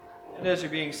And as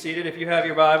you're being seated, if you have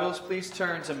your Bibles, please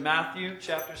turn to Matthew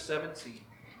chapter 17.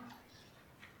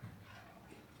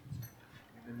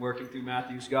 We've been working through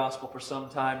Matthew's Gospel for some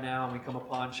time now, and we come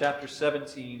upon chapter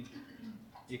 17,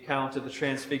 the account of the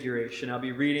Transfiguration. I'll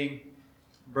be reading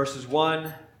verses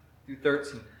 1 through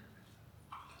 13.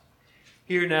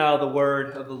 Hear now the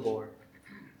word of the Lord.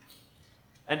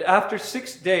 And after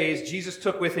 6 days, Jesus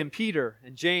took with him Peter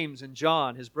and James and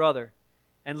John, his brother,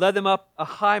 and led them up a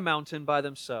high mountain by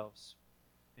themselves.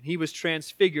 And he was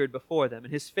transfigured before them,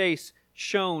 and his face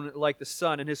shone like the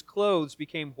sun, and his clothes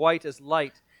became white as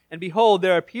light. And behold,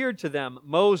 there appeared to them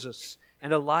Moses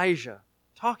and Elijah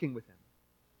talking with him.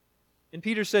 And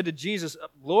Peter said to Jesus,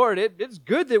 Lord, it's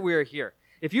good that we are here.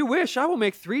 If you wish, I will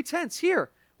make 3 tents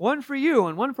here, one for you,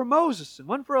 and one for Moses, and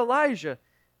one for Elijah.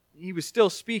 He was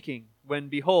still speaking when,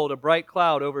 behold, a bright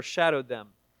cloud overshadowed them.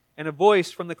 And a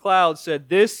voice from the cloud said,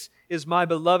 This is my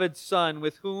beloved Son,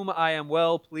 with whom I am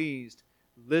well pleased.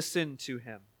 Listen to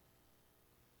him.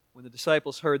 When the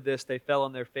disciples heard this, they fell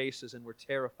on their faces and were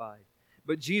terrified.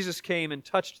 But Jesus came and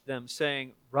touched them,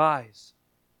 saying, Rise,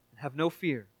 and have no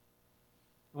fear.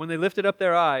 And when they lifted up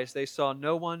their eyes, they saw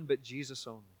no one but Jesus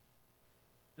only.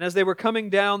 And as they were coming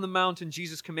down the mountain,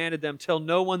 Jesus commanded them, Tell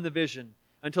no one the vision,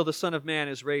 until the Son of Man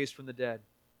is raised from the dead.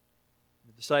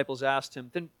 The disciples asked him,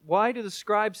 Then why do the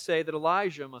scribes say that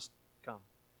Elijah must come?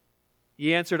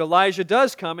 He answered, Elijah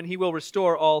does come, and he will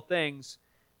restore all things.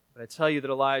 But I tell you that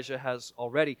Elijah has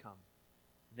already come.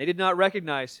 And they did not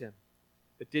recognize him,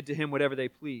 but did to him whatever they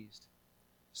pleased.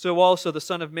 So also the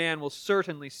Son of Man will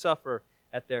certainly suffer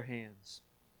at their hands.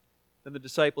 Then the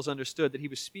disciples understood that he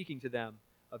was speaking to them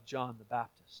of John the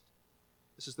Baptist.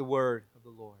 This is the word of the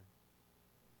Lord.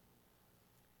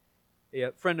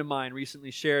 A friend of mine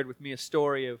recently shared with me a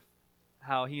story of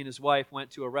how he and his wife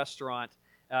went to a restaurant,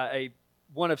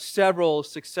 one of several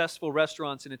successful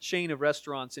restaurants in a chain of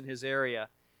restaurants in his area.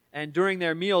 And during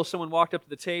their meal, someone walked up to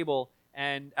the table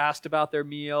and asked about their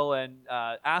meal and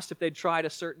asked if they'd tried a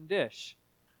certain dish.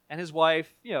 And his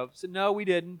wife, said, no, we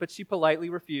didn't, but she politely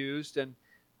refused. And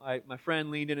my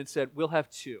friend leaned in and said, we'll have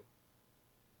 2.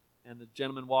 And the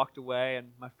gentleman walked away,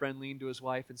 and my friend leaned to his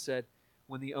wife and said,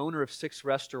 when the owner of 6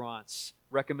 restaurants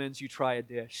recommends you try a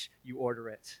dish, you order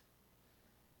it.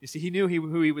 You see, he knew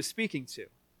who he was speaking to.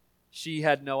 She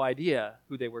had no idea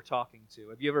who they were talking to.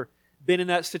 Have you ever been in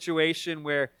that situation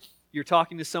where you're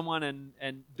talking to someone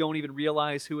and don't even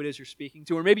realize who it is you're speaking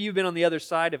to? Or maybe you've been on the other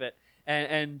side of it,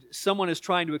 and someone is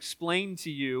trying to explain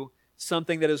to you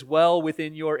something that is well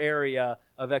within your area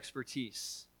of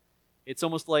expertise. It's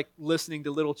almost like listening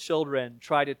to little children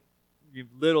try to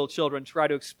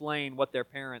explain what their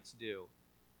parents do.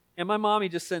 And my mommy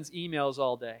just sends emails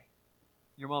all day.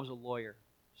 Your mom's a lawyer.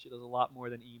 She does a lot more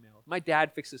than email. My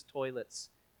dad fixes toilets.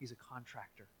 He's a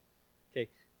contractor. Okay,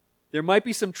 there might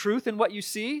be some truth in what you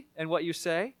see and what you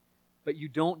say, but you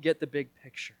don't get the big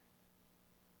picture.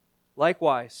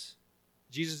 Likewise,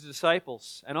 Jesus'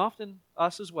 disciples, and often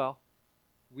us as well,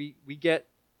 we get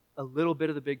a little bit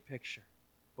of the big picture,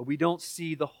 but we don't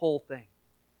see the whole thing.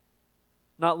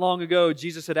 Not long ago,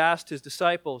 Jesus had asked his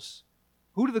disciples,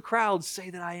 Who do the crowds say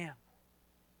that I am?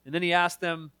 And then he asked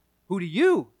them, Who do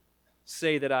you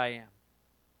say that I am?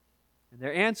 And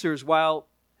their answers, while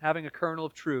having a kernel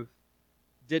of truth,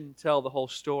 didn't tell the whole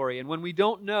story. And when we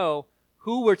don't know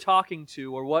who we're talking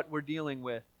to or what we're dealing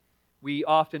with, we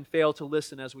often fail to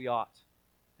listen as we ought,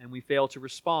 and we fail to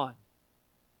respond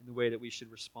in the way that we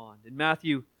should respond. In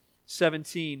Matthew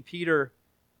 17, Peter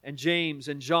and James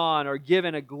and John are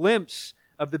given a glimpse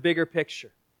of the bigger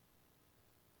picture.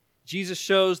 Jesus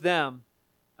shows them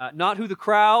not who the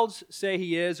crowds say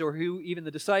he is or who even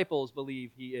the disciples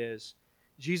believe he is.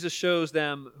 Jesus shows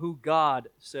them who God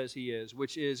says he is,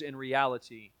 which is in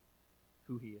reality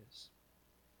who he is.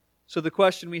 So the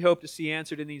question we hope to see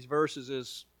answered in these verses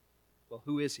is, well,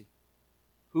 who is he?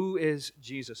 Who is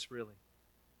Jesus really?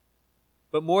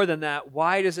 But more than that,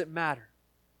 why does it matter?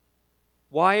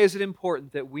 Why is it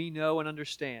important that we know and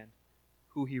understand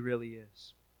who he really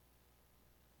is?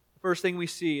 The first thing we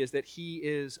see is that he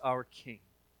is our King.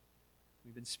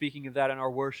 We've been speaking of that in our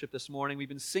worship this morning. We've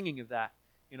been singing of that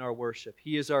in our worship.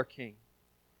 He is our King.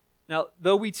 Now,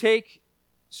 though we take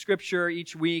Scripture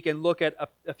each week and look at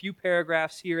a few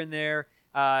paragraphs here and there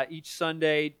each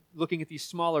Sunday, looking at these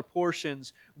smaller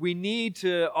portions, we need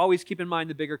to always keep in mind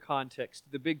the bigger context,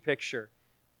 the big picture.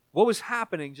 What was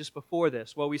happening just before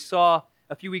this? Well, we saw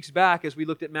a few weeks back as we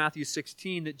looked at Matthew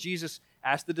 16 that Jesus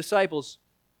asked the disciples,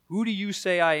 Who do you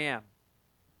say I am?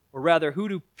 Or rather, who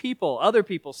do other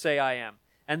people say I am?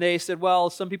 And they said, well,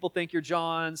 some people think you're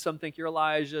John, some think you're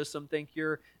Elijah, some think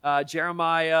you're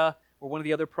Jeremiah or one of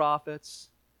the other prophets.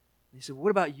 And he said,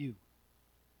 what about you?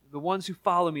 the ones who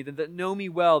follow me, that know me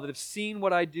well, that have seen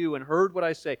what I do and heard what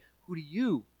I say, who do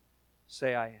you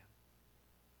say I am?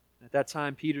 And at that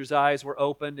time, Peter's eyes were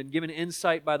opened and given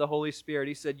insight by the Holy Spirit.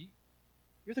 He said,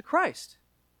 you're the Christ.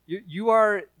 You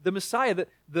are the Messiah,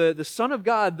 the Son of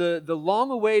God, the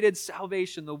long-awaited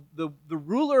salvation, the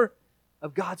ruler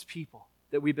of God's people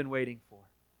that we've been waiting for.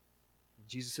 And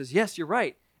Jesus says, yes, you're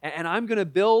right. And I'm going to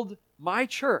build my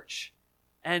church.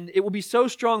 And it will be so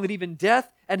strong that even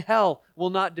death and hell will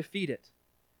not defeat it.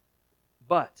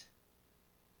 But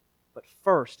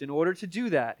first, in order to do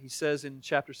that, he says in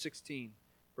chapter 16,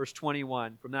 verse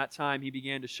 21, from that time he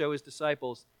began to show his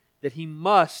disciples that he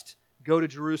must go to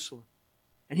Jerusalem.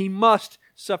 And he must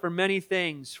suffer many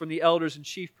things from the elders and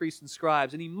chief priests and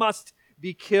scribes. And he must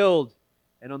be killed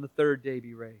and on the third day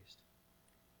be raised.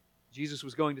 Jesus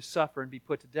was going to suffer and be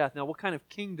put to death. Now, what kind of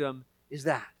kingdom is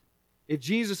that? If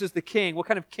Jesus is the king, what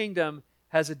kind of kingdom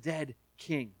has a dead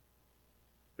king?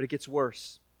 But it gets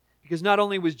worse. Because not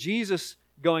only was Jesus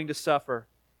going to suffer,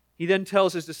 he then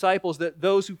tells his disciples that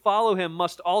those who follow him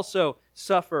must also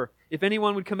suffer. If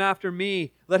anyone would come after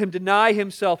me, let him deny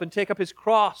himself and take up his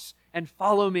cross and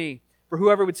follow me. For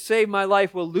whoever would save my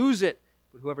life will lose it,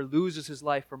 but whoever loses his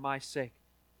life for my sake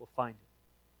will find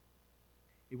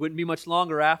it. It wouldn't be much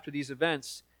longer after these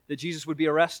events that Jesus would be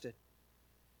arrested.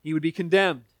 He would be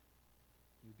condemned.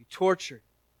 He would be tortured.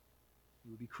 He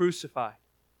would be crucified.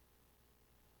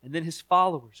 And then his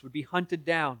followers would be hunted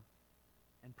down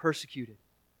and persecuted.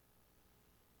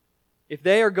 If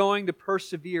they are going to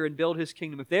persevere and build his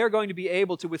kingdom, if they are going to be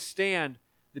able to withstand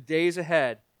the days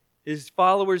ahead, his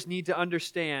followers need to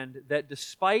understand that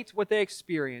despite what they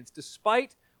experience,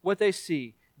 despite what they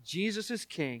see, Jesus is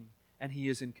king and he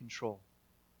is in control.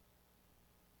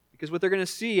 Because what they're going to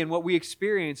see and what we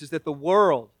experience is that the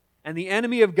world and the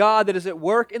enemy of God that is at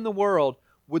work in the world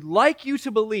would like you to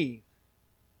believe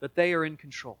that they are in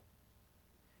control.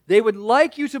 They would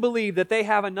like you to believe that they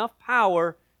have enough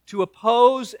power to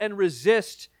oppose and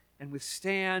resist and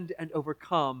withstand and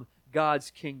overcome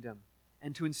God's kingdom,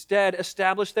 and to instead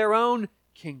establish their own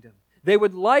kingdom. They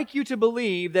would like you to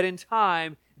believe that in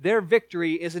time their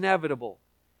victory is inevitable,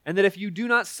 and that if you do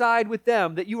not side with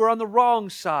them, that you are on the wrong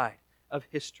side of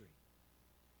history.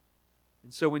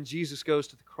 And so when Jesus goes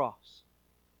to the cross,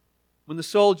 when the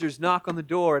soldiers knock on the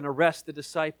door and arrest the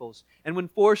disciples, and when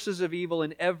forces of evil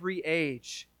in every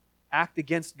age act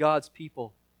against God's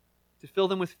people to fill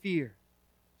them with fear,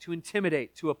 to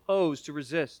intimidate, to oppose, to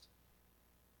resist,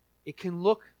 it can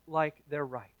look like they're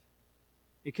right.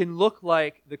 It can look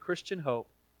like the Christian hope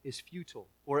is futile,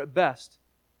 or at best,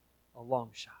 a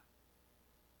long shot.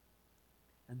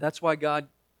 And that's why God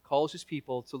calls his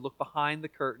people to look behind the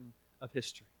curtain of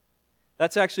history.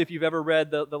 That's actually, if you've ever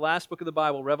read the last book of the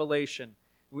Bible, Revelation,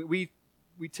 we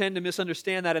tend to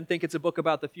misunderstand that and think it's a book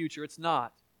about the future. It's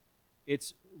not.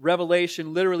 It's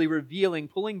Revelation literally revealing,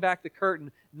 pulling back the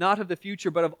curtain, not of the future,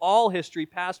 but of all history,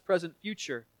 past, present,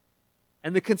 future.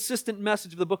 And the consistent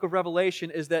message of the book of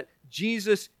Revelation is that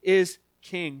Jesus is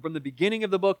king. From the beginning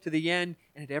of the book to the end,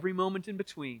 and at every moment in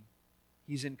between,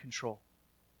 he's in control.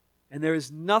 And there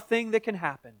is nothing that can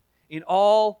happen in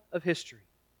all of history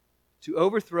to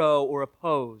overthrow or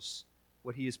oppose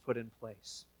what he has put in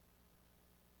place.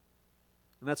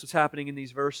 And that's what's happening in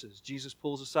these verses. Jesus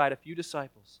pulls aside a few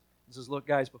disciples and says, look,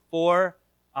 guys, before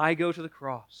I go to the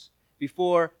cross,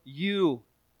 before you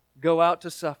go out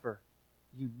to suffer,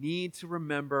 you need to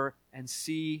remember and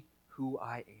see who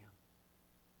I am.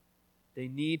 They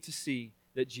need to see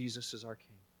that Jesus is our King.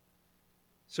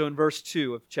 So in verse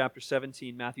 2 of chapter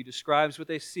 17, Matthew describes what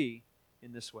they see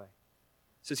in this way.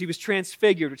 It says he was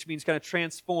transfigured, which means kind of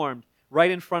transformed, right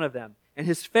in front of them. And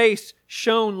his face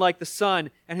shone like the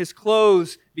sun, and his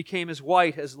clothes became as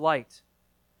white as light.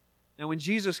 Now when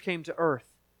Jesus came to earth,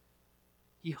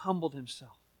 he humbled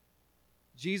himself.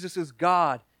 Jesus is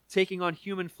God taking on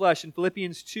human flesh. In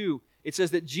Philippians 2, it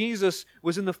says that Jesus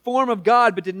was in the form of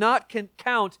God, but did not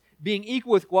count being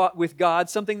equal with God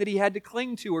something that he had to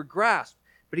cling to or grasp.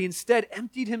 But he instead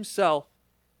emptied himself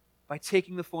by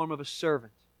taking the form of a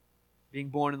servant, being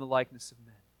born in the likeness of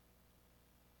men.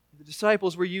 The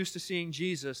disciples were used to seeing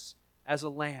Jesus as a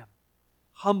lamb,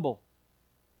 humble,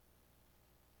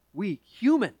 weak,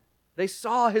 human. They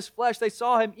saw his flesh. They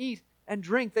saw him eat and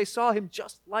drink. They saw him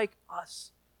just like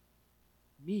us,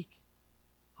 meek,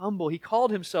 humble. He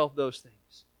called himself those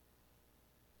things.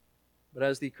 But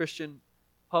as the Christian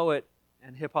poet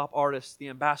and hip-hop artist, The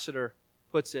Ambassador,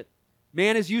 puts it,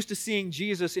 man is used to seeing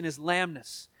Jesus in his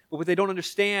lambness. But what they don't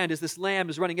understand is this lamb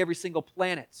is running every single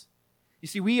planet. You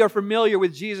see, we are familiar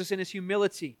with Jesus in his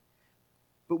humility,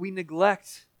 but we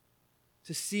neglect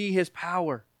to see his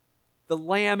power. The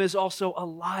lamb is also a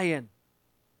lion.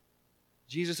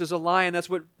 Jesus is a lion. That's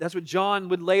what John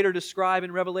would later describe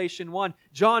in Revelation 1.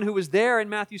 John, who was there in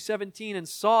Matthew 17 and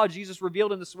saw Jesus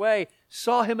revealed in this way,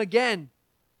 saw him again.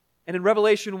 And in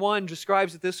Revelation 1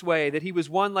 describes it this way, that he was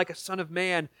one like a son of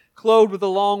man, clothed with a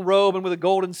long robe and with a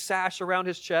golden sash around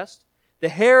his chest. The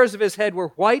hairs of his head were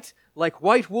white like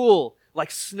white wool,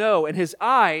 like snow, and his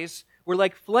eyes were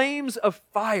like flames of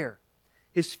fire.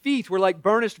 His feet were like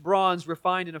burnished bronze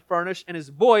refined in a furnace, and his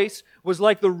voice was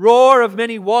like the roar of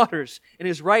many waters. In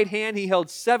his right hand he held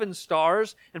 7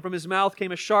 stars, and from his mouth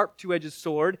came a sharp two-edged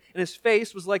sword, and his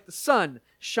face was like the sun,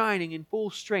 shining in full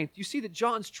strength. You see that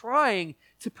John's trying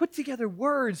to put together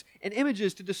words and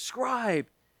images to describe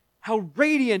how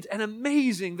radiant and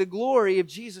amazing the glory of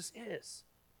Jesus is.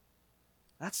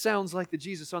 That sounds like the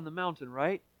Jesus on the mountain,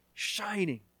 right?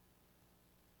 Shining.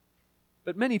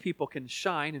 But many people can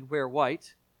shine and wear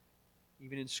white,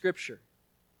 even in Scripture.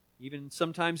 Even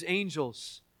sometimes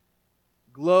angels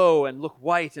glow and look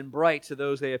white and bright to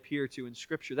those they appear to in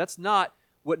Scripture. That's not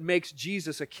what makes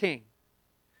Jesus a king.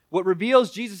 What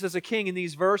reveals Jesus as a king in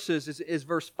these verses is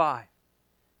verse 5.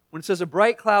 When it says, a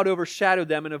bright cloud overshadowed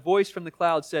them, and a voice from the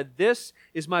cloud said, "This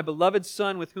is my beloved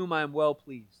Son with whom I am well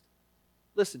pleased.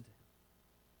 Listen to him."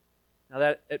 Now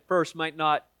that at first might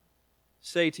not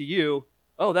say to you,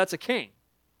 oh, that's a king.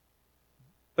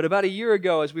 But about a year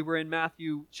ago, as we were in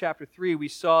Matthew chapter 3, we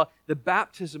saw the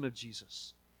baptism of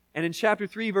Jesus. And in chapter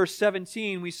 3, verse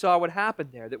 17, we saw what happened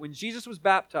there. That when Jesus was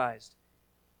baptized,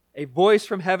 a voice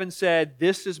from heaven said,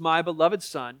 "This is my beloved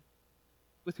Son,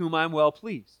 with whom I am well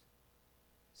pleased."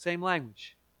 Same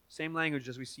language. Same language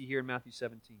as we see here in Matthew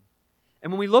 17.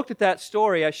 And when we looked at that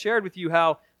story, I shared with you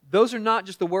how those are not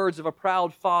just the words of a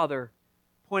proud father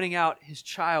pointing out his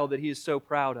child that he is so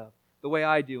proud of, the way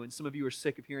I do. And some of you are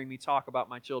sick of hearing me talk about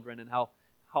my children and how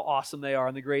awesome they are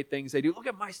and the great things they do. Look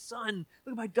at my son.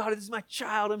 Look at my daughter. This is my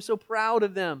child. I'm so proud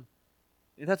of them.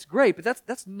 And that's great, but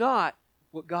that's not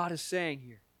what God is saying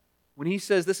here. When He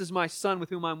says, "This is my Son with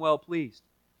whom I'm well pleased."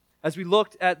 As we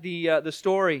looked at the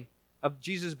story of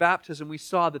Jesus' baptism, we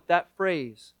saw that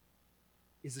phrase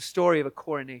is the story of a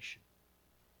coronation.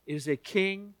 It is a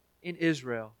king in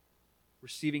Israel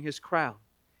receiving his crown.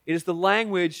 It is the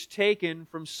language taken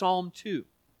from Psalm 2.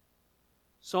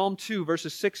 Psalm 2,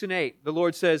 verses 6 and 8. The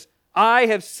Lord says, "I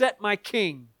have set my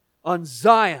king on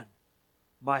Zion,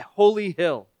 my holy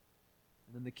hill."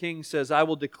 And then the king says, I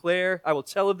will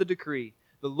tell of the decree.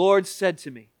 The Lord said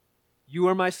to me, "You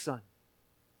are my son.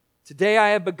 Today I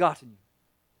have begotten you.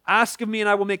 Ask of me, and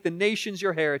I will make the nations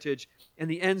your heritage, and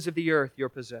the ends of the earth your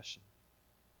possession."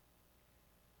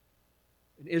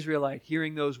 An Israelite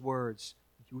hearing those words,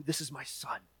 "This is my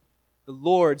son." The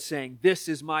Lord saying, "This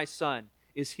is my son,"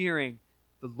 is hearing,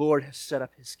 the Lord has set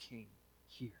up His king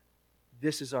here.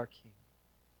 This is our king.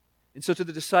 And so to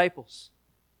the disciples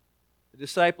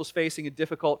facing a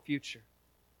difficult future,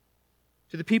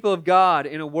 to the people of God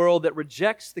in a world that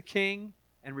rejects the king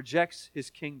and rejects His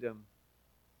kingdom,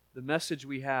 the message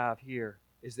we have here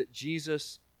is that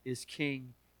Jesus is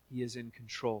king. He is in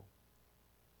control.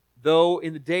 Though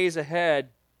in the days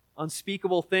ahead,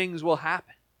 unspeakable things will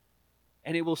happen,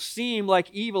 and it will seem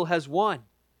like evil has won,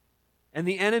 and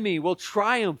the enemy will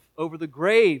triumph over the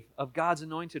grave of God's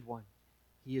anointed one,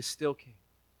 He is still king.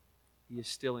 He is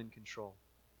still in control.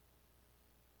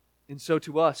 And so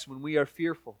to us, when we are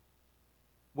fearful,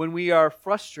 when we are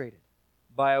frustrated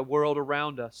by a world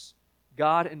around us,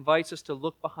 God invites us to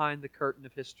look behind the curtain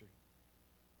of history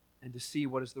and to see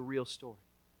what is the real story.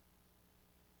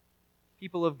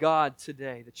 People of God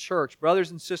today, the church,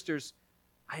 brothers and sisters,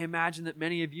 I imagine that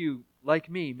many of you, like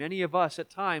me, many of us at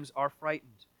times are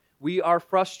frightened. We are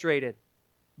frustrated.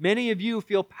 Many of you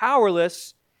feel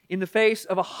powerless in the face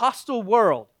of a hostile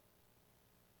world,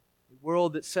 a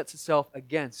world that sets itself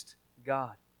against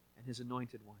God and His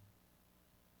anointed one.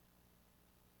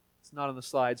 It's not on the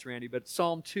slides, Randy, but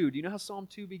Psalm 2. Do you know how Psalm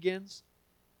 2 begins?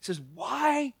 It says,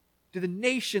 "Why do the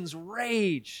nations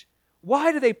rage?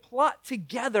 Why do they plot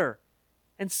together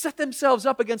and set themselves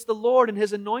up against the Lord and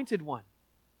His anointed one?"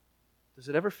 Does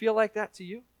it ever feel like that to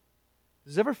you?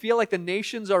 Does it ever feel like the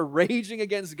nations are raging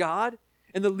against God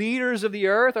and the leaders of the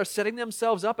earth are setting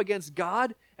themselves up against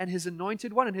God and His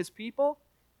anointed one and His people?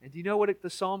 And do you know what the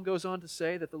psalm goes on to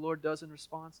say that the Lord does in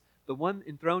response? The one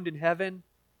enthroned in heaven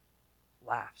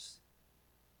laughs.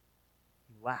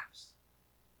 He laughs.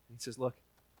 And He says, "Look,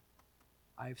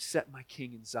 I have set my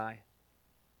king in Zion.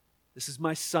 This is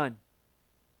my son.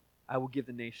 I will give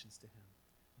the nations to him."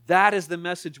 That is the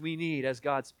message we need as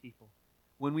God's people.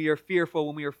 When we are fearful,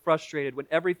 when we are frustrated, when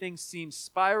everything seems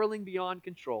spiraling beyond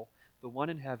control, the one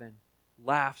in heaven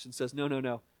laughs and says,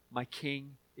 no, my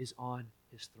king is on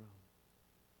His throne.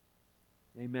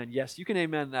 Amen. Yes, you can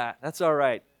amen that. That's all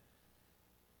right.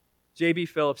 J.B.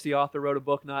 Phillips, the author, wrote a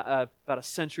book about a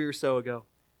century or so ago.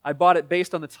 I bought it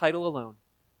based on the title alone.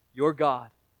 Your God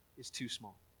is too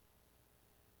small.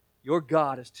 Your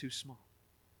God is too small.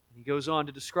 And he goes on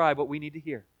to describe what we need to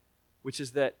hear, which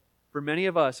is that for many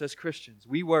of us as Christians,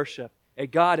 we worship a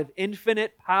God of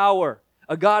infinite power,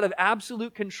 a God of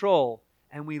absolute control,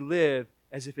 and we live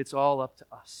as if it's all up to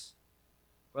us.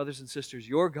 Brothers and sisters,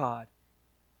 your God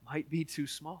might be too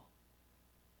small.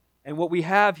 And what we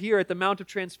have here at the Mount of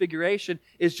Transfiguration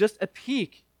is just a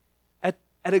peek at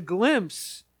a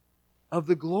glimpse of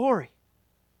the glory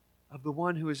of the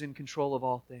one who is in control of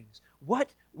all things. What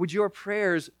would your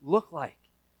prayers look like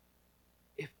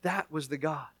if that was the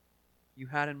God you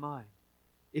had in mind?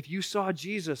 If you saw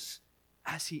Jesus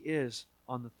as He is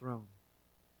on the throne?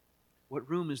 What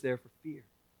room is there for fear?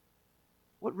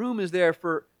 What room is there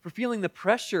for feeling the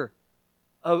pressure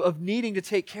of needing to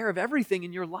take care of everything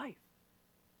in your life?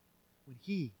 When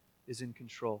He is in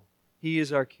control. He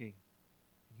is our King.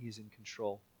 He is in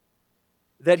control.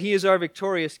 That He is our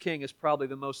victorious King is probably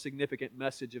the most significant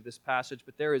message of this passage,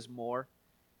 but there is more.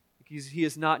 Because He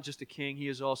is not just a King, He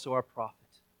is also our prophet.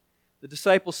 The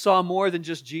disciples saw more than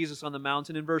just Jesus on the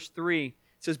mountain. In verse 3, it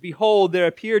says, "Behold, there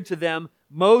appeared to them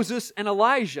Moses and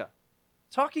Elijah,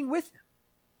 talking with Him."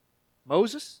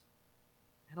 Moses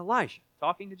and Elijah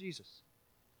talking to Jesus.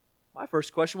 My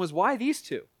first question was, why these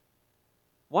two?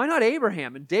 Why not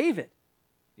Abraham and David?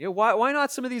 Why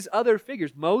not some of these other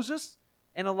figures? Moses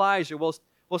and Elijah. Well,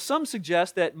 some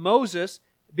suggest that Moses,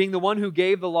 being the one who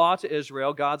gave the law to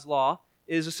Israel, God's law,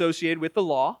 is associated with the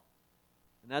law.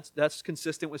 And that's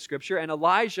consistent with Scripture. And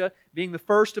Elijah, being the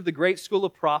first of the great school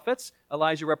of prophets,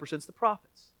 Elijah represents the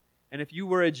prophets. And if you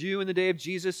were a Jew in the day of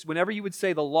Jesus, whenever you would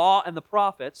say the law and the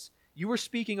prophets, you were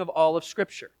speaking of all of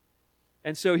Scripture.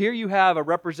 And so here you have a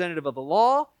representative of the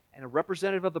law and a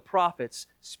representative of the prophets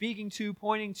speaking to,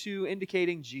 pointing to,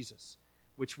 indicating Jesus,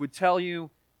 which would tell you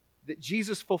that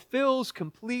Jesus fulfills,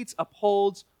 completes,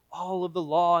 upholds all of the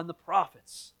law and the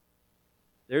prophets.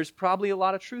 There's probably a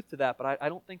lot of truth to that, but I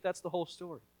don't think that's the whole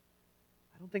story.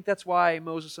 I don't think that's why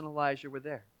Moses and Elijah were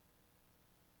there.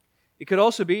 It could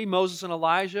also be Moses and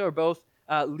Elijah are both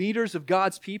leaders of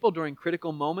God's people during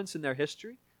critical moments in their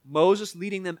history. Moses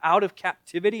leading them out of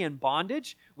captivity and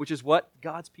bondage, which is what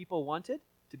God's people wanted,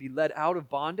 to be led out of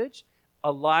bondage.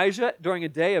 Elijah during a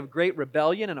day of great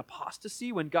rebellion and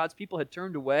apostasy when God's people had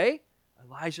turned away.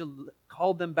 Elijah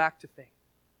called them back to faith.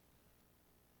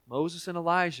 Moses and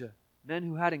Elijah, men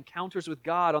who had encounters with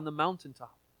God on the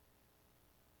mountaintop.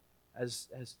 As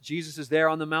Jesus is there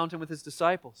on the mountain with His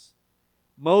disciples.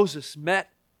 Moses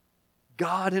met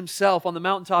God Himself on the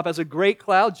mountaintop as a great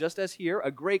cloud, just as here,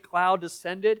 a great cloud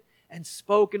descended and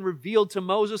spoke and revealed to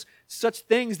Moses such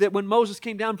things that when Moses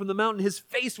came down from the mountain, his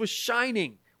face was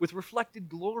shining with reflected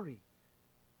glory.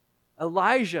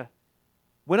 Elijah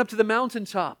went up to the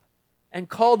mountaintop and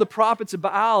called the prophets of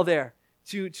Baal there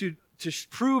to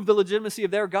prove the legitimacy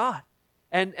of their God.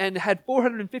 And had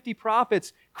 450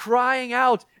 prophets crying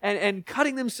out and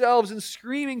cutting themselves and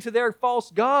screaming to their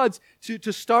false gods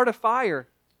to start a fire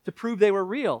to prove they were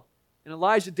real. And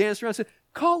Elijah danced around and said,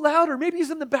 "Call louder, maybe he's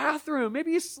in the bathroom,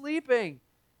 maybe he's sleeping."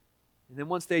 And then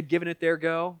once they'd given it their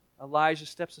go, Elijah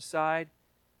steps aside,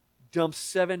 dumps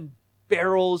 7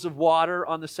 barrels of water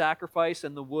on the sacrifice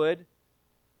and the wood,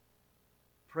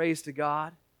 prays to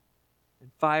God,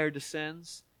 and fire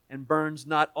descends and burns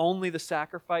not only the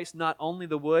sacrifice, not only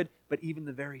the wood, but even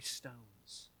the very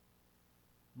stones.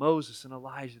 Moses and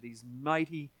Elijah, these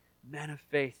mighty men of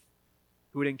faith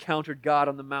who had encountered God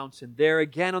on the mountain, there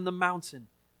again on the mountain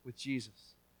with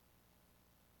Jesus.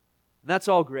 And that's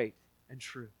all great and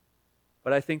true.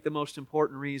 But I think the most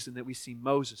important reason that we see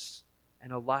Moses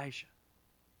and Elijah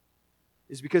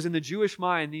is because in the Jewish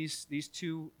mind, these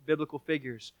two biblical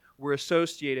figures were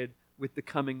associated with the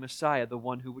coming Messiah, the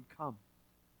one who would come,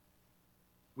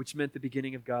 which meant the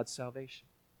beginning of God's salvation.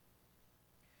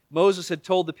 Moses had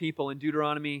told the people in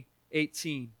Deuteronomy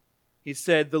 18, he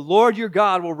said, "The Lord your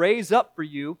God will raise up for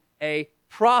you a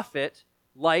prophet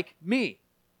like me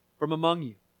from among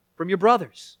you, from your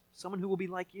brothers, someone who will be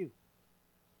like you.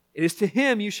 It is to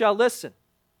him you shall listen."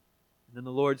 And then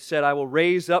the Lord said, "I will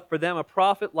raise up for them a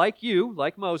prophet like you,"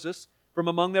 like Moses, "from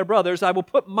among their brothers. I will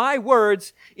put my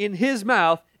words in his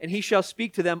mouth, and he shall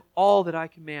speak to them all that I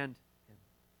command him."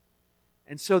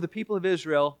 And so the people of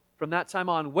Israel, from that time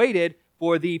on, waited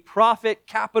for the prophet,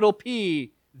 capital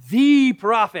P, the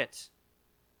prophet,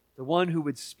 the one who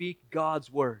would speak God's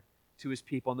word to His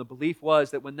people. And the belief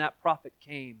was that when that prophet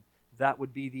came, that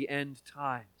would be the end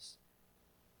times.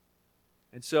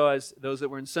 And so as those that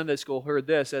were in Sunday school heard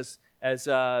this, as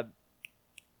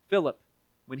Philip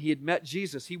when he had met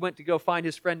Jesus, he went to go find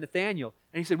his friend Nathanael.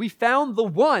 And he said, we found the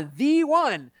one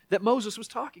that Moses was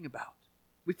talking about.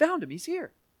 We found him. He's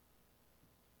here.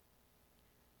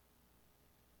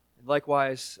 And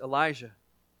likewise, Elijah.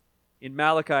 In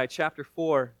Malachi chapter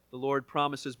 4, the Lord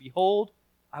promises, behold,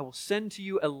 I will send to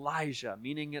you Elijah,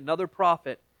 meaning another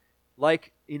prophet,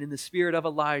 like in the spirit of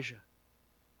Elijah.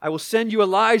 I will send you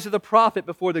Elijah the prophet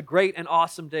before the great and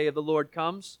awesome day of the Lord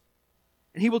comes.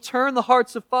 And he will turn the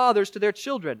hearts of fathers to their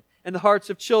children, and the hearts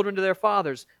of children to their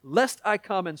fathers, lest I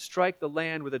come and strike the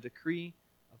land with a decree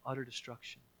of utter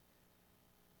destruction.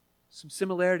 Some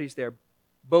similarities there.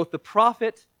 Both the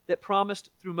prophet that promised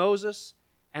through Moses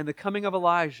and the coming of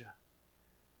Elijah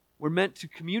were meant to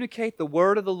communicate the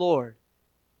word of the Lord.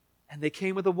 And they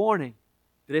came with a warning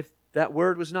that if that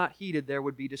word was not heeded, there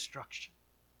would be destruction.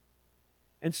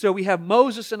 And so we have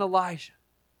Moses and Elijah.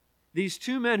 These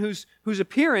two men whose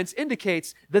appearance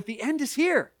indicates that the end is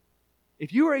here.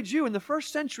 If you are a Jew in the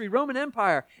first century Roman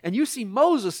Empire and you see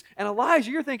Moses and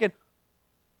Elijah, you're thinking,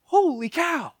 holy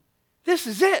cow, this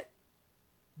is it.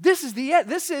 This is the end.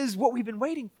 This is what we've been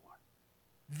waiting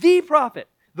for. The prophet,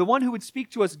 the one who would speak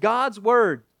to us God's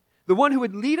word, the one who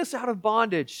would lead us out of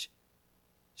bondage,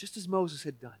 just as Moses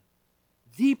had done.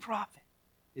 The prophet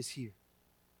is here.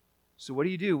 So what do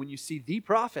you do when you see the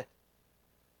prophet?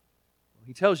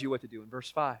 He tells you what to do in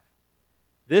verse 5.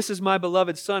 This is my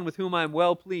beloved Son with whom I am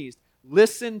well pleased.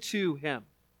 Listen to him.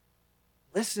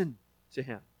 Listen to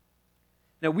him.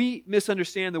 Now, we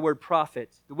misunderstand the word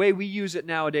prophet. The way we use it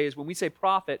nowadays, when we say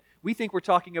prophet, we think we're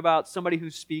talking about somebody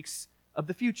who speaks of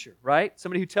the future, right?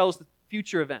 Somebody who tells the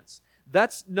future events.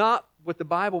 That's not what the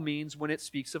Bible means when it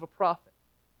speaks of a prophet.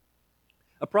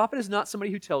 A prophet is not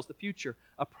somebody who tells the future.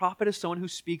 A prophet is someone who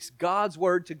speaks God's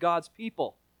word to God's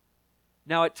people.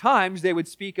 Now, at times, they would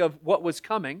speak of what was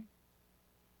coming,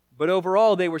 but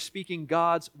overall, they were speaking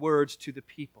God's words to the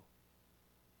people.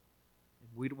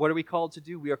 And what are we called to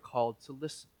do? We are called to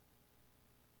listen.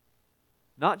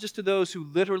 Not just to those who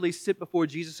literally sit before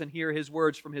Jesus and hear his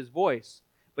words from his voice,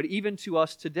 but even to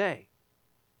us today.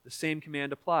 The same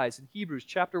command applies. In Hebrews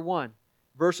chapter 1,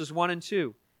 verses 1 and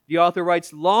 2, the author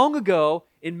writes, long ago,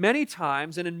 in many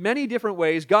times and in many different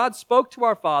ways, God spoke to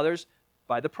our fathers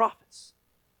by the prophets.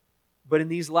 But in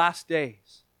these last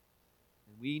days,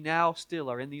 and we now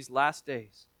still are in these last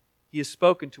days, he has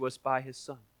spoken to us by his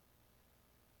Son.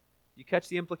 You catch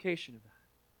the implication of that?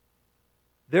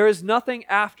 There is nothing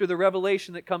after the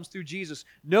revelation that comes through Jesus.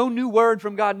 No new word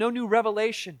from God, no new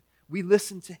revelation. We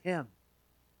listen to him.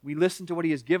 We listen to what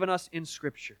he has given us in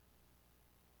Scripture.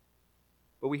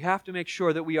 But we have to make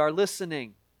sure that we are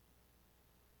listening.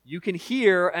 You can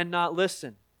hear and not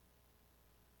listen.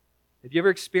 Have you ever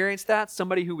experienced that?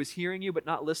 Somebody who was hearing you but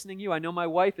not listening to you? I know my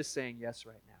wife is saying yes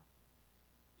right now.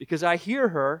 Because I hear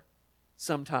her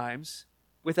sometimes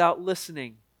without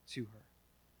listening to her.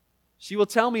 She will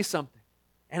tell me something,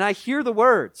 and I hear the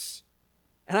words,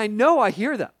 and I know I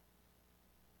hear them.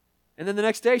 And then the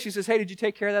next day she says, hey, did you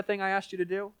take care of that thing I asked you to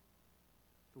do?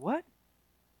 What?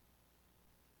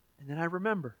 And then I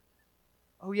remember,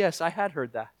 oh yes, I had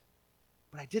heard that,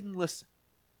 but I didn't listen.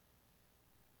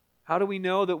 How do we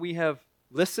know that we have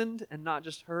listened and not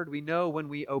just heard? We know when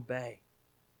we obey.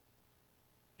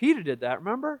 Peter did that,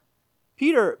 remember?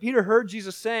 Peter heard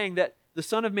Jesus saying that the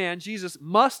Son of Man, Jesus,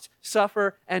 must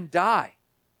suffer and die.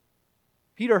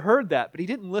 Peter heard that, but he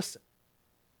didn't listen.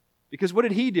 Because what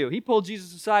did he do? He pulled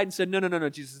Jesus aside and said, no,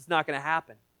 Jesus, it's not going to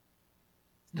happen.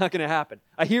 It's not going to happen.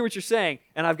 I hear what you're saying,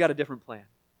 and I've got a different plan.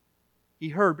 He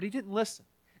heard, but he didn't listen.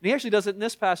 And he actually does it in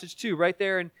this passage too, right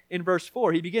there in verse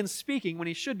 4. He begins speaking when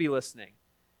he should be listening.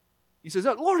 He says,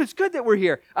 oh, Lord, it's good that we're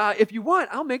here. If you want,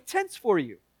 I'll make tents for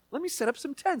you. Let me set up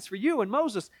some tents for you and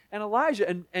Moses and Elijah.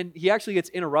 And he actually gets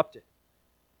interrupted.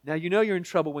 Now you know you're in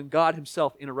trouble when God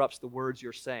himself interrupts the words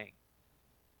you're saying.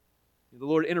 The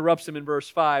Lord interrupts him in verse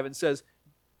 5 and says,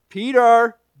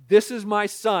 Peter, this is my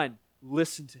son.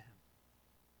 Listen to him.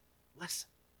 Listen.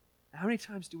 Now, how many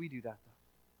times do we do that, though?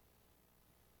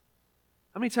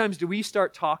 How many times do we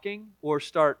start talking or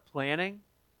start planning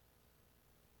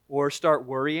or start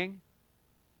worrying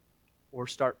or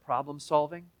start problem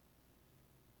solving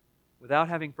without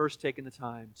having first taken the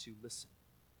time to listen,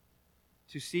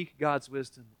 to seek God's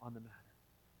wisdom on the matter,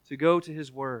 to go to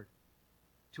his word,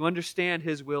 to understand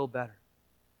his will better?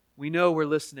 We know we're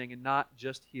listening and not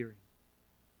just hearing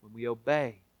when we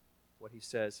obey what he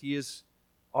says. He is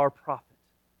our prophet.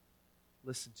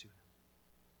 Listen to him.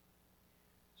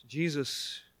 So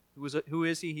Jesus, who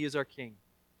is he? He is our king.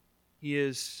 He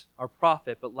is our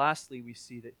prophet. But lastly, we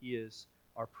see that he is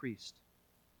our priest.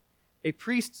 A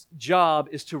priest's job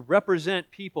is to represent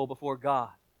people before God.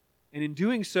 and in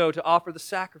doing so to offer the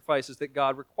sacrifices that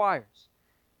God requires.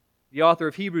 The author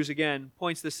of Hebrews, again,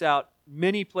 points this out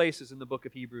many places in the book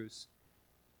of Hebrews.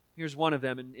 Here's one of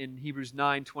them in Hebrews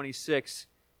 9:26.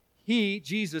 He,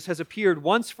 Jesus, has appeared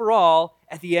once for all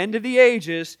at the end of the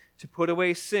ages to put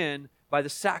away sin by the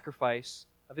sacrifice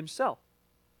of himself.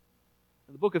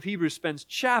 And the book of Hebrews spends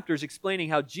chapters explaining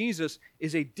how Jesus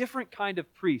is a different kind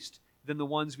of priest than the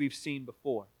ones we've seen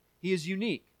before. He is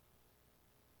unique.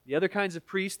 The other kinds of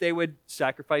priests, they would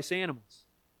sacrifice animals.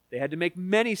 They had to make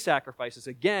many sacrifices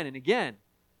again and again.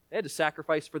 They had to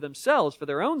sacrifice for themselves, for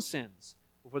their own sins,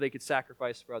 before they could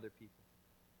sacrifice for other people.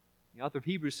 The author of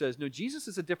Hebrews says, no, Jesus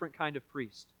is a different kind of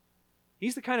priest.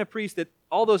 He's the kind of priest that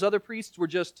all those other priests were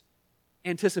just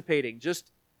anticipating,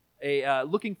 just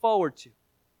looking forward to.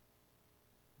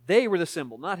 They were the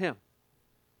symbol, not him.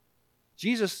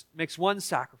 Jesus makes one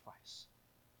sacrifice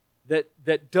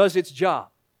that does its job.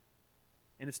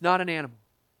 And it's not an animal,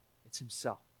 it's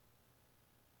himself.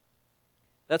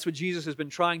 That's what Jesus has been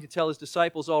trying to tell his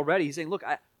disciples already. He's saying, look,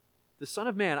 the Son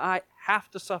of Man, I have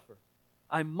to suffer.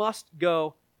 I must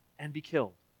go and be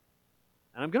killed.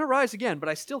 And I'm going to rise again, but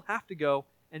I still have to go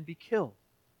and be killed.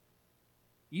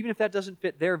 Even if that doesn't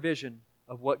fit their vision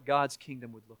of what God's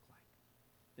kingdom would look like.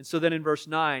 And so then in verse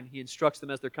 9, he instructs them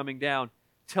as they're coming down,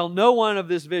 tell no one of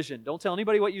this vision. Don't tell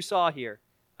anybody what you saw here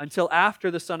until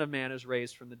after the Son of Man is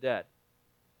raised from the dead.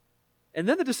 And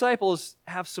then the disciples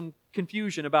have some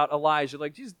confusion about Elijah.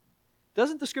 Like, Jesus,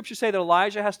 doesn't the scripture say that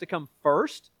Elijah has to come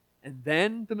first and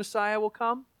then the Messiah will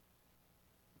come?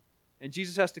 And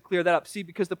Jesus has to clear that up. See,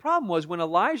 because the problem was when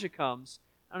Elijah comes,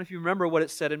 I don't know if you remember what it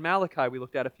said in Malachi we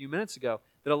looked at a few minutes ago,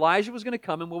 that Elijah was going to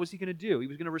come and what was he going to do? He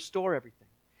was going to restore everything.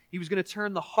 He was going to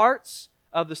turn the hearts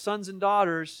of the sons and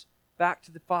daughters back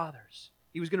to the fathers.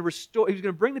 He was going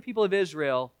to bring the people of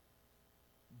Israel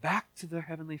back to their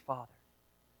heavenly Father.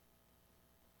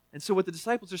 And so what the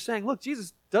disciples are saying, look,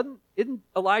 Jesus, isn't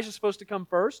Elijah supposed to come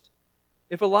first?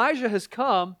 If Elijah has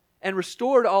come and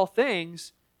restored all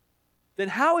things, then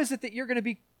how is it that you're going to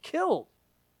be killed?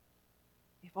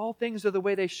 If all things are the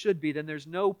way they should be, then there's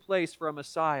no place for a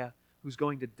Messiah who's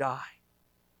going to die.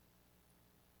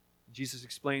 Jesus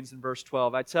explains in verse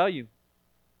 12, I tell you,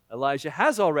 Elijah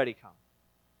has already come,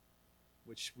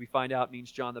 which we find out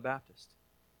means John the Baptist.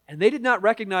 And they did not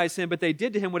recognize him, but they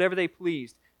did to him whatever they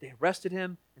pleased. They arrested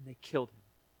him and they killed him.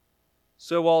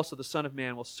 So also the Son of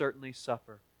Man will certainly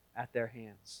suffer at their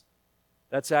hands.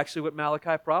 That's actually what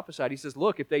Malachi prophesied. He says,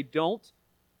 look, if they don't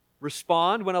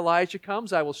respond when Elijah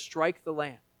comes, I will strike the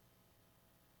land.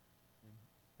 And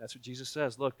that's what Jesus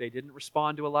says. Look, they didn't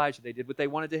respond to Elijah. They did what they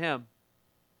wanted to him.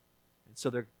 And so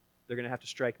they're going to have to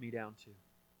strike me down too.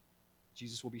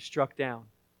 Jesus will be struck down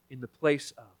in the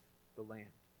place of the land.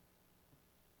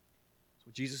 So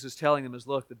what Jesus is telling them is,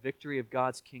 look, the victory of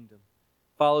God's kingdom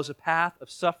follows a path of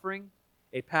suffering,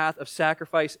 a path of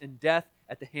sacrifice and death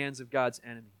at the hands of God's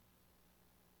enemy.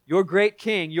 Your great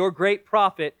king, your great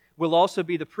prophet, will also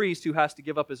be the priest who has to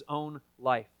give up his own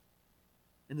life.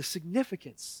 And the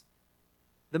significance,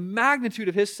 the magnitude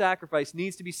of his sacrifice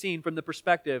needs to be seen from the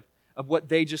perspective of what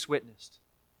they just witnessed.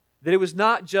 That it was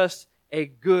not just a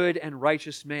good and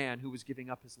righteous man who was giving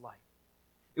up his life.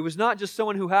 It was not just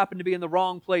someone who happened to be in the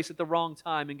wrong place at the wrong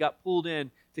time and got pulled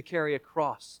in to carry a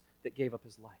cross that gave up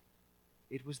his life.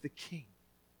 It was the King.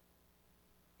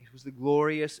 It was the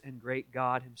glorious and great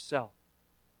God himself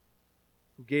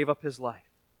who gave up his life.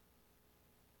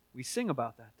 We sing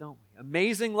about that, don't we?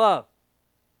 Amazing love.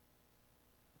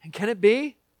 And can it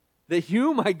be that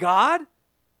you, my God,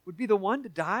 would be the one to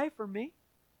die for me?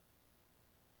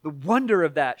 The wonder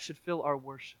of that should fill our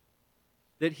worship.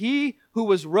 That he who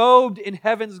was robed in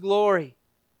heaven's glory,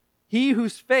 he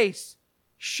whose face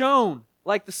shone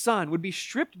like the sun, would be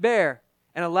stripped bare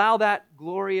and allow that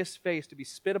glorious face to be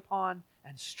spit upon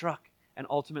and struck and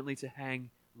ultimately to hang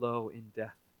low in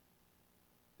death.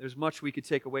 There's much we could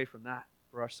take away from that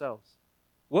for ourselves.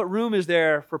 What room is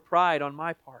there for pride on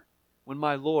my part when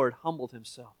my Lord humbled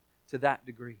himself to that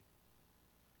degree?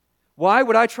 Why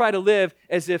would I try to live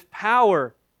as if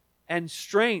power and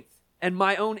strength and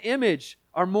my own image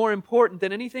are more important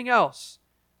than anything else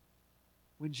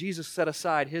when Jesus set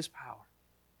aside his power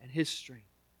and his strength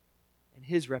and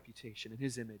his reputation and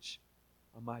his image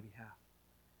on my behalf?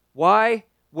 Why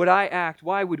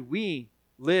would we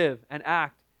live and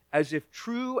act as if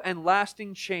true and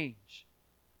lasting change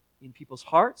in people's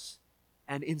hearts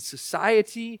and in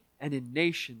society and in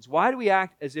nations, why do we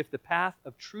act as if the path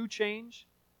of true change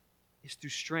is through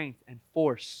strength and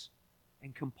force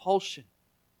and compulsion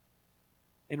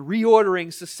and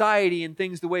reordering society and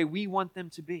things the way we want them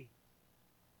to be?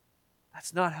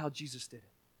 That's not how Jesus did it.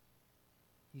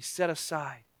 He set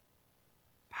aside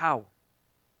power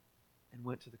and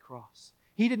went to the cross.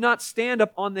 He did not stand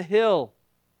up on the hill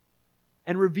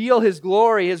and reveal His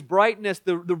glory, His brightness,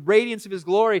 the radiance of His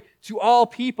glory to all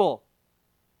people.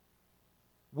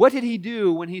 What did He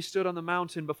do when He stood on the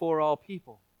mountain before all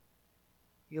people?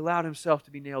 He allowed Himself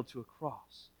to be nailed to a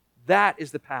cross. That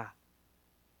is the path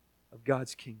of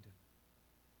God's kingdom.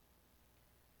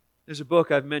 There's a book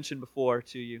I've mentioned before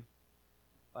to you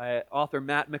by author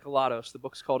Matt Mikalatos. The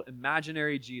book's called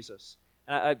Imaginary Jesus.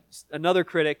 Another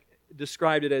critic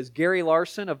described it as Gary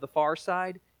Larson of The Far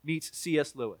Side meets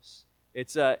C.S. Lewis.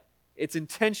 It's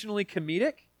intentionally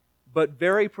comedic, but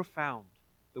very profound,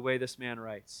 the way this man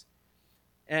writes.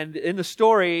 And in the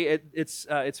story,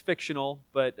 it's fictional,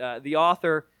 but the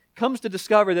author comes to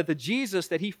discover that the Jesus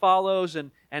that he follows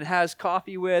and has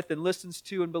coffee with and listens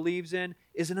to and believes in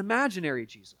is an imaginary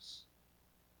Jesus.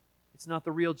 It's not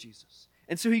the real Jesus.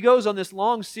 And so he goes on this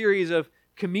long series of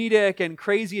comedic and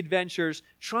crazy adventures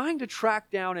trying to track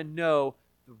down and know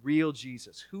the real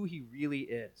Jesus, who He really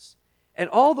is. And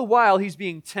all the while, he's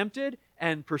being tempted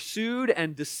and pursued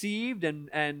and deceived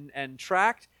and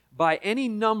tracked by any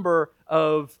number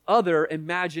of other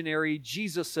imaginary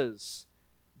Jesuses.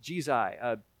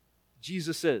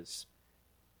 Jesuses.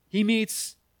 He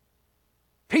meets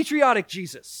patriotic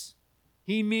Jesus.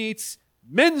 He meets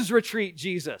men's retreat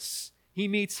Jesus. He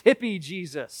meets hippie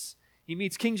Jesus. He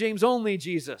meets King James only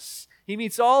Jesus. He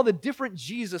meets all the different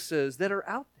Jesuses that are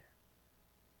out there.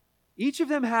 Each of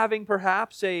them having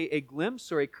perhaps a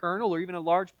glimpse or a kernel or even a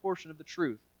large portion of the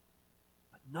truth.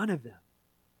 But none of them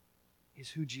is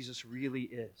who Jesus really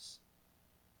is.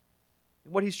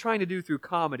 And what he's trying to do through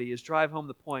comedy is drive home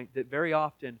the point that very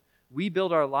often we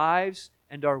build our lives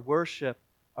and our worship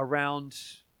around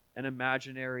an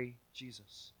imaginary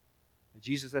Jesus. A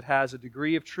Jesus that has a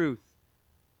degree of truth,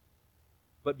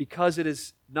 but because it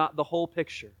is not the whole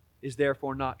picture, is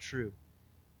therefore not true.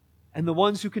 And the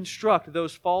ones who construct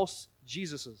those false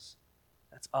Jesuses,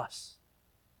 that's us.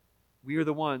 We are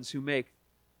the ones who make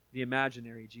the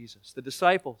imaginary Jesus. The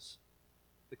disciples,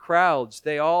 the crowds,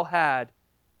 they all had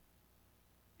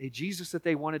a Jesus that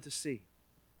they wanted to see.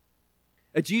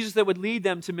 A Jesus that would lead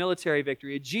them to military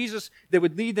victory. A Jesus that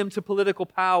would lead them to political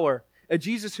power. A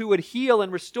Jesus who would heal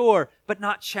and restore, but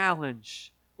not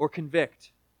challenge or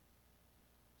convict.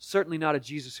 Certainly not a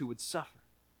Jesus who would suffer.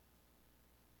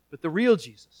 But the real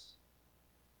Jesus,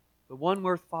 the one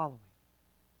worth following,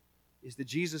 is the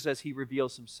Jesus as He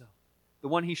reveals Himself. The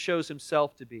one He shows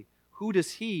Himself to be. Who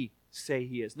does He say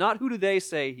He is? Not who do they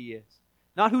say He is.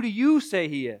 Not who do you say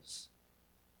He is.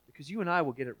 Because you and I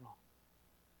will get it wrong.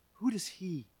 Who does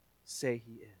He say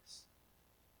He is?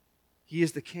 He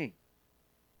is the King.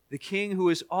 The King who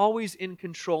is always in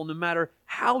control, no matter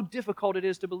how difficult it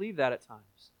is to believe that at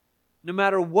times. No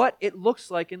matter what it looks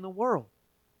like in the world,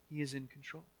 He is in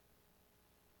control.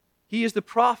 He is the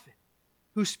prophet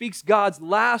who speaks God's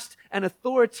last and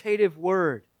authoritative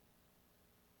word.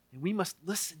 And we must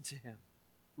listen to Him,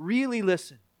 really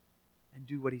listen, and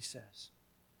do what He says.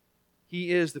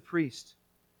 He is the priest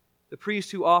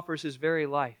who offers His very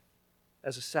life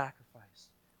as a sacrifice,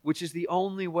 which is the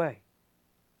only way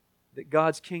that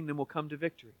God's kingdom will come to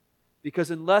victory.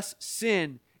 Because unless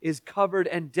sin is covered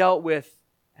and dealt with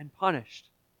and punished,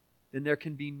 then there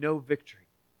can be no victory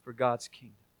for God's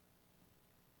kingdom.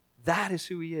 That is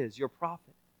who He is, your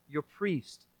prophet, your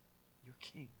priest, your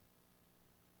king.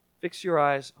 Fix your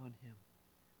eyes on Him.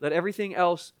 Let everything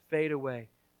else fade away,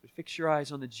 but fix your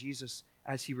eyes on the Jesus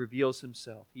as He reveals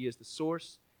Himself. He is the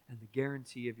source and the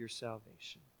guarantee of your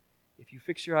salvation. If you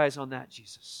fix your eyes on that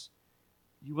Jesus,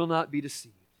 you will not be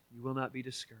deceived. You will not be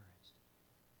discouraged.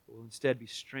 But will instead be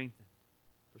strengthened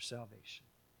for salvation.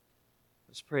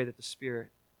 Let's pray that the Spirit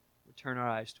would turn our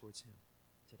eyes towards Him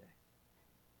today.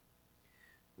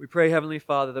 We pray, Heavenly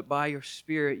Father, that by your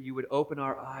Spirit you would open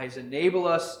our eyes, enable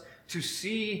us to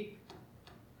see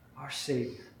our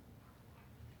Savior.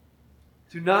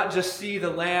 To not just see the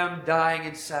Lamb dying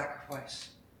in sacrifice,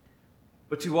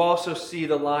 but to also see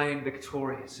the Lion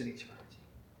victorious in eternity.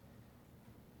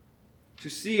 To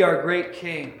see our great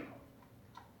King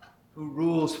who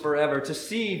rules forever. To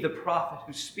see the prophet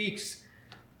who speaks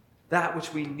that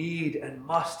which we need and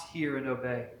must hear and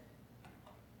obey.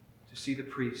 To see the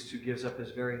priest who gives up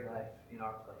his very life in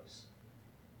our place.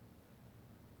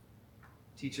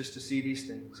 Teach us to see these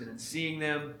things, and in seeing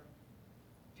them,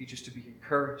 teach us to be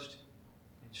encouraged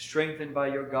and strengthened by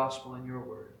your gospel and your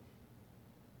word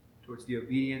towards the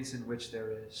obedience in which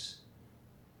there is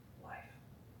life.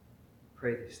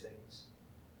 Pray these things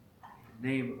in the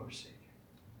name of our Savior.